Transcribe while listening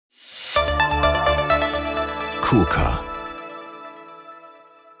KUKA.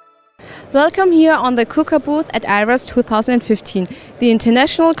 Welcome here on the KUKA booth at IROS 2015, the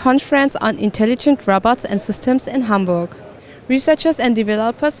International Conference on Intelligent Robots and Systems in Hamburg. Researchers and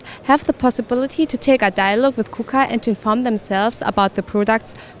developers have the possibility to take a dialogue with KUKA and to inform themselves about the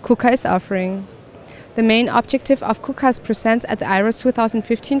products KUKA is offering. The main objective of KUKA's presence at the IROS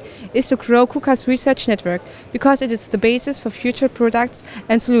 2015 is to grow KUKA's research network, because it is the basis for future products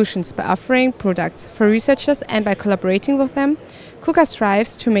and solutions. By offering products for researchers and by collaborating with them, KUKA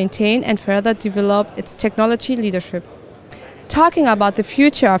strives to maintain and further develop its technology leadership. Talking about the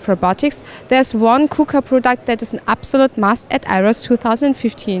future of robotics, there's one KUKA product that is an absolute must at IROS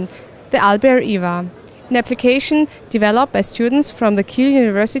 2015, the Albert EVA. An application developed by students from the Kiel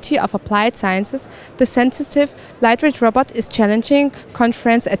University of Applied Sciences, the sensitive, lightweight robot is challenging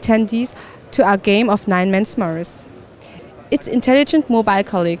conference attendees to a game of 9-man Morris. Its intelligent mobile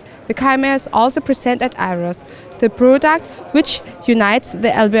colleague, the Chimera, is also present at IROS. The product, which unites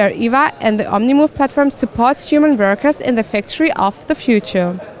the Albert EVA and the OmniMove platform, supports human workers in the factory of the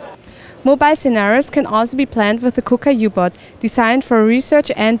future. Mobile scenarios can also be planned with the KUKA U-Bot, designed for research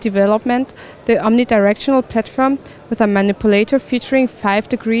and development. The omnidirectional platform, with a manipulator featuring 5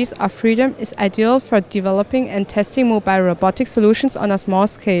 degrees of freedom, is ideal for developing and testing mobile robotic solutions on a small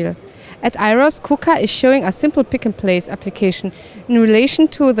scale. At IROS, KUKA is showing a simple pick-and-place application in relation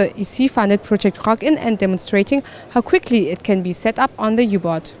to the EC-funded project Rock-In and demonstrating how quickly it can be set up on the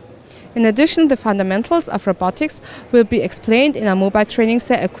U-Bot. In addition, the fundamentals of robotics will be explained in a mobile training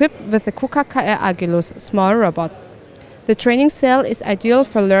cell equipped with the KUKA Agilus small robot. The training cell is ideal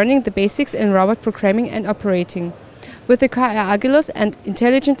for learning the basics in robot programming and operating. With the Agilus and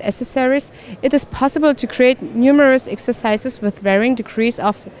intelligent accessories, it is possible to create numerous exercises with varying degrees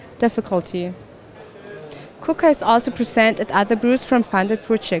of difficulty. KUKA is also present at other booths from funded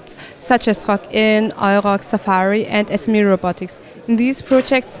projects, such as Rock-In, IROS, Safari and SME Robotics. In these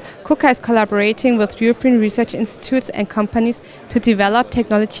projects, KUKA is collaborating with European research institutes and companies to develop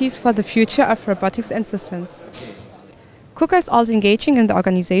technologies for the future of robotics and systems. KUKA is also engaging in the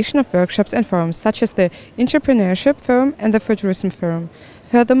organization of workshops and forums, such as the Entrepreneurship Forum and the Futurism Forum.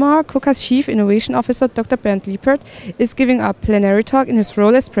 Furthermore, KUKA's Chief Innovation Officer, Dr. Bernd Liepert, is giving a plenary talk in his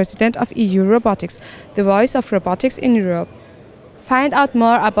role as President of EU Robotics, the voice of robotics in Europe. Find out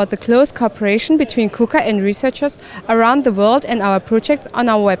more about the close cooperation between KUKA and researchers around the world and our projects on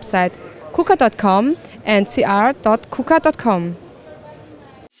our website kuka.com and cr.kuka.com.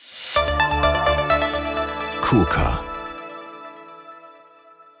 KUKA.